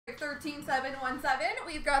13717.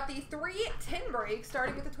 We've got the 3 tin breaks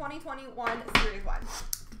starting with the 2021 Series 1.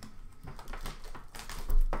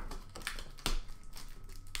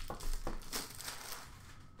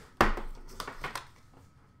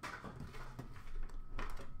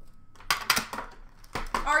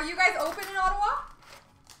 Are you guys open in Ottawa?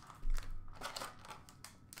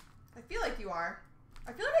 I feel like you are.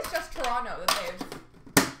 I feel like it's just Toronto that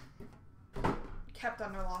they've kept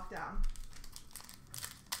under lockdown.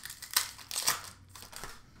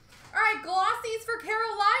 Alright, glossies for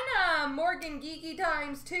Carolina, Morgan Geeky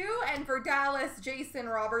 ×2, and for Dallas, Jason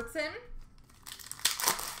Robertson.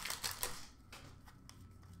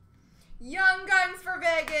 Young Guns for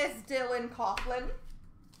Vegas, Dylan Coughlin.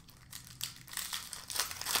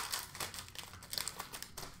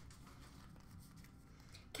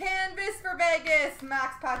 Canvas for Vegas,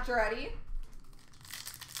 Max Pacioretty.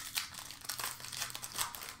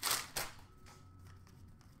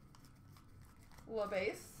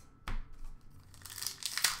 LaBase.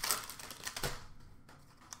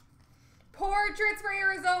 Portraits for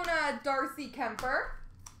Arizona, Darcy Kemper.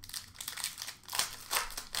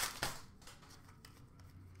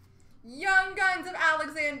 Young Guns of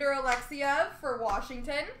Alexander Alexiev for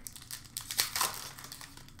Washington.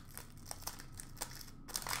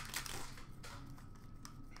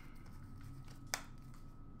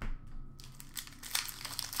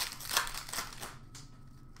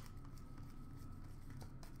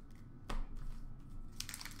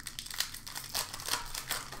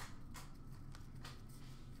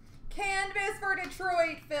 Canvas for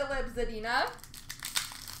Detroit, Philip Zadina.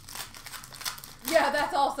 Yeah,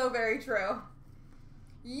 that's also very true.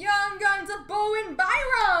 Young Guns of Bowen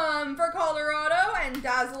Byram for Colorado, and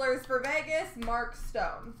Dazzlers for Vegas, Mark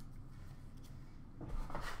Stone.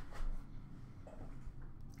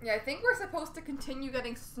 Yeah, I think we're supposed to continue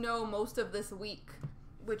getting snow most of this week,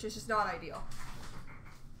 which is just not ideal.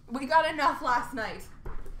 We got enough last night.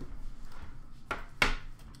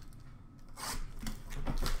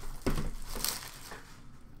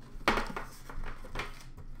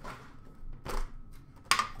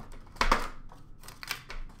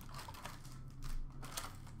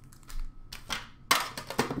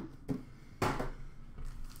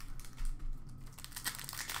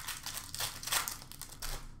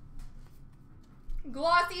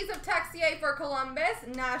 Glossies of Texier for Columbus,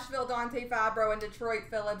 Nashville, Dante Fabro, and Detroit,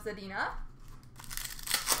 Philip Zadina.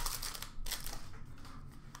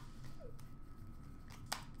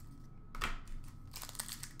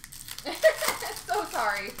 So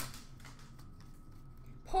sorry.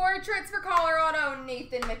 Portraits for Colorado,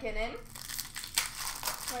 Nathan McKinnon.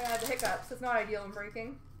 Oh, I had the hiccups. It's not ideal in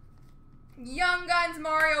breaking. Young Guns,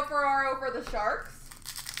 Mario Ferraro for the Sharks.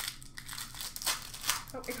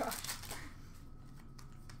 Oh my gosh.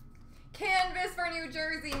 Canvas for New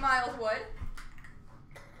Jersey, Miles Wood.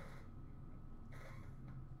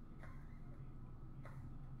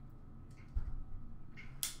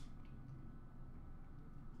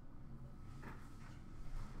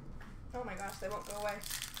 Oh my gosh, they won't go away.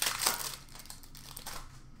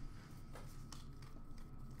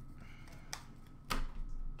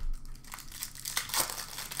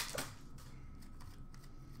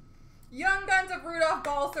 Young Guns of Rudolph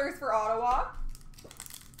Balcers for Ottawa.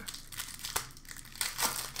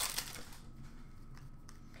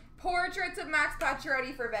 Portraits of Max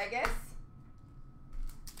Pacioretty for Vegas.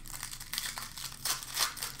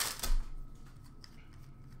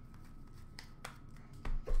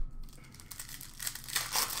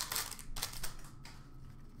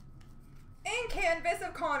 And canvas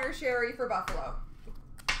of Connor Sherry for Buffalo.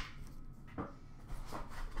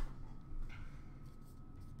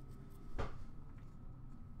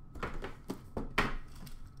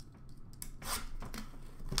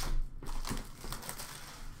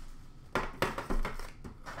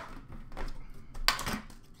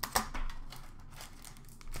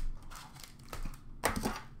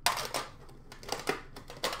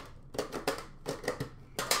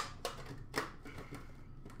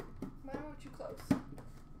 Too close.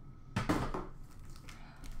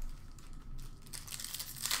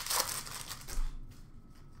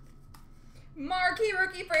 Marquee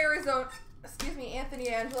rookie for Arizona. Excuse me, Anthony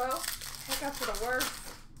Angelo. Hiccups for the worst.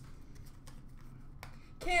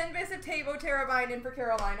 Canvas of Tavo Teravainen for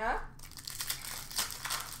Carolina.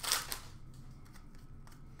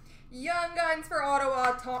 Young Guns for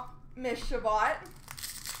Ottawa, Thomas Chabot.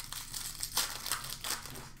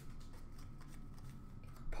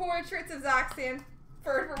 Portraits of Zach Sanford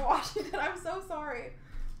for Washington. I'm so sorry.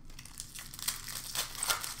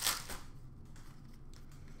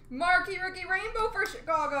 Marquee rookie rainbow for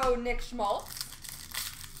Chicago, Nick Schmaltz.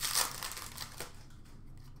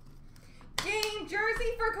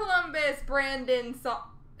 Jersey for Columbus, Brandon Saad.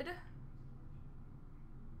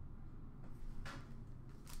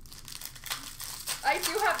 I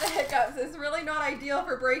do have the hiccups. It's really not ideal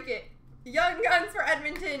for break it. Young Guns for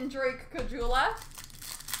Edmonton, Drake Caggiula.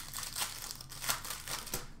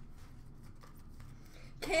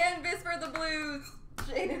 Canvas for the Blues,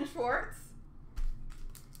 Jaden Schwartz.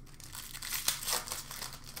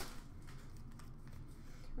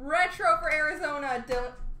 Retro for Arizona,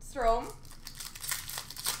 Dylan Strome.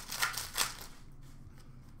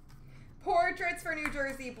 Portraits for New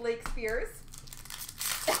Jersey, Blake Spears.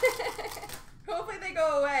 Hopefully they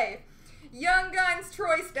go away. Young Guns,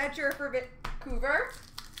 Troy Stetcher for Vancouver.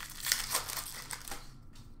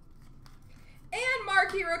 And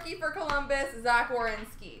marquee rookie for Columbus, Zach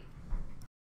Werenski.